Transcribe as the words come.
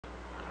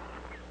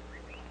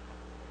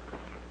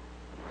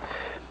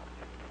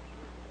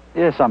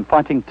Yes, I'm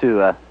fighting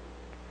to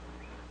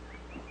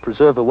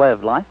preserve a way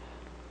of life,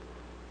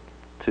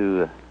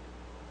 to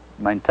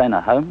maintain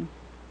a home,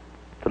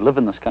 to live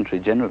in this country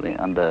generally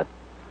under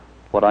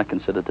what I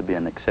consider to be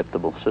an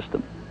acceptable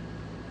system,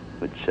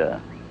 which is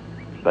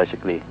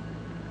basically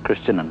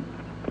Christian and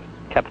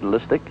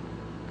capitalistic.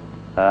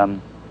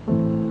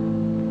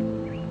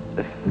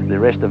 If the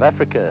rest of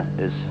Africa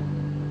is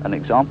an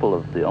example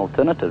of the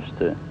alternatives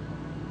to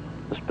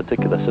this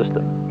particular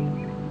system,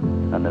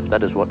 and if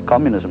that is what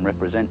communism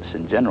represents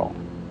in general,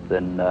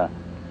 then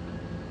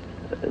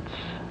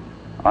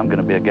I'm going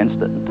to be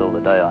against it until the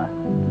day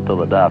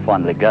I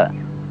finally go.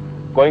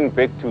 Going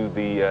back to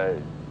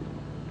the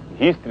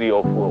history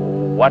of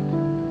what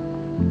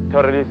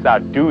terrorists are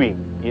doing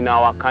in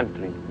our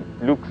country,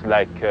 it looks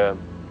like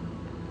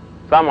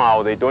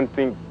somehow they don't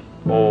think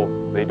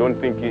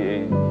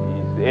is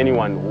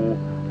anyone who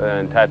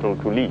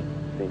entitled to lead.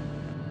 There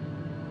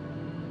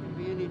can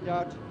be any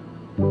doubt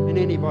in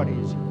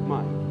anybody's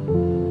mind.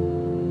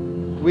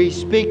 We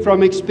speak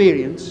from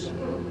experience.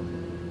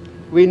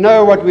 We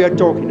know what we are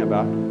talking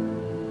about.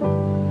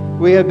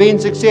 We have been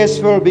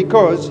successful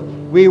because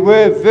we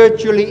were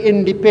virtually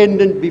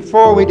independent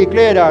before we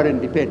declared our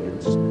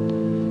independence.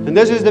 And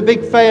this is the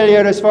big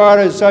failure as far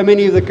as so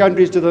many of the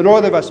countries to the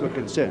north of us were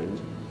concerned.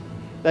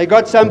 They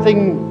got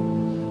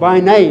something by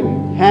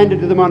name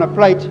handed to them on a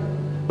plate,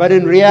 but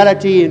in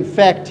reality, in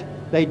fact,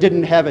 they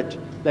didn't have it.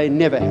 They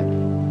never had it.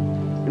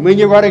 And when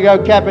you've got to go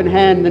cap in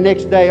hand the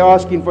next day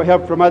asking for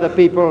help from other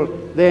people,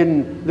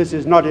 then this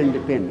is not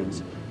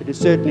independence. It is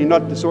certainly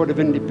not the sort of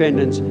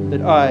independence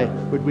that I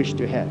would wish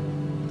to have.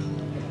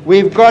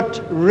 We've got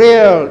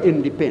real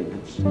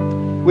independence.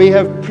 We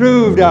have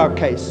proved our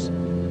case.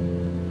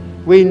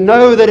 We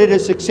know that it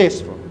is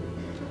successful.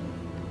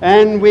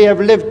 And we have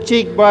lived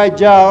cheek by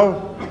jowl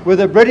with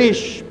the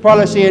British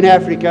policy in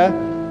Africa.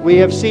 We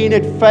have seen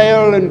it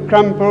fail and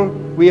crumple.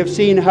 We have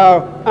seen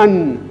how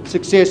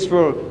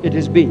unsuccessful it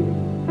has been.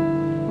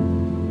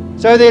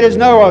 So there is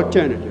no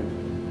alternative.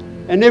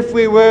 And if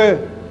we were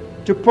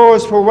to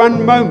pause for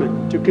one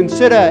moment to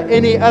consider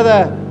any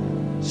other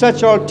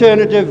such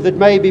alternative that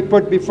may be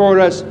put before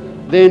us,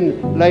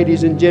 then,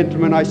 ladies and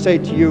gentlemen, I say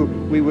to you,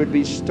 we would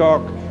be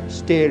stark,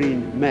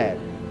 staring mad.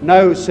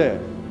 No, sir.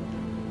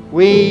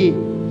 We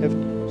have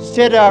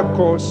set our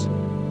course,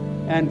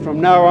 and from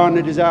now on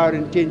it is our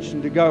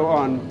intention to go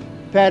on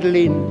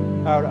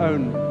paddling our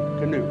own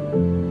canoe.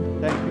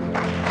 Thank you.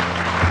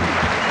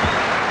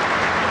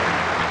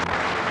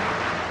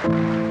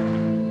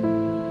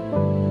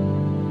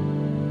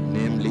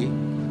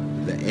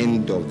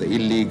 End of the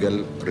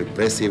illegal,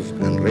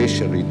 repressive and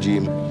racial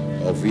regime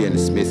of Ian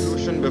Smith. The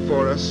resolution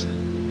before us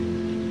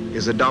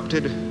is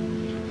adopted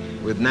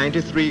with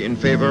 93 in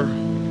favor,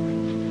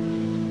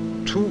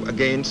 2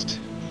 against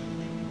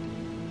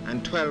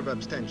and 12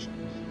 abstentions.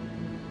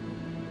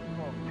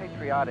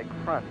 Patriotic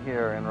Front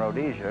here in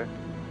Rhodesia,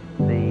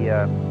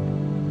 the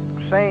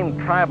same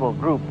tribal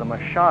group, the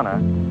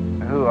Mashana,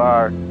 who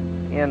are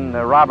in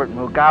the Robert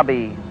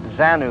Mugabe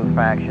ZANU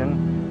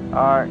faction,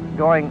 are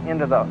going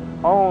into their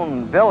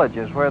own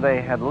villages where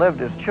they had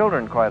lived as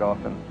children quite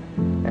often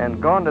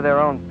and gone to their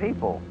own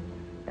people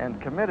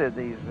and committed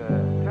these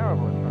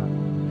terrible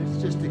atrocities.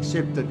 Let's just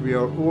accept that we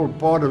are all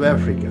part of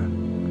Africa,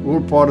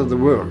 all part of the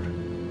world.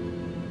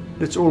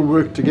 Let's all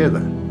work together.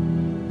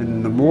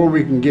 And the more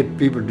we can get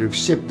people to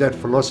accept that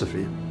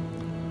philosophy,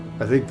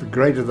 I think the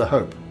greater the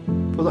hope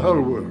for the whole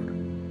world.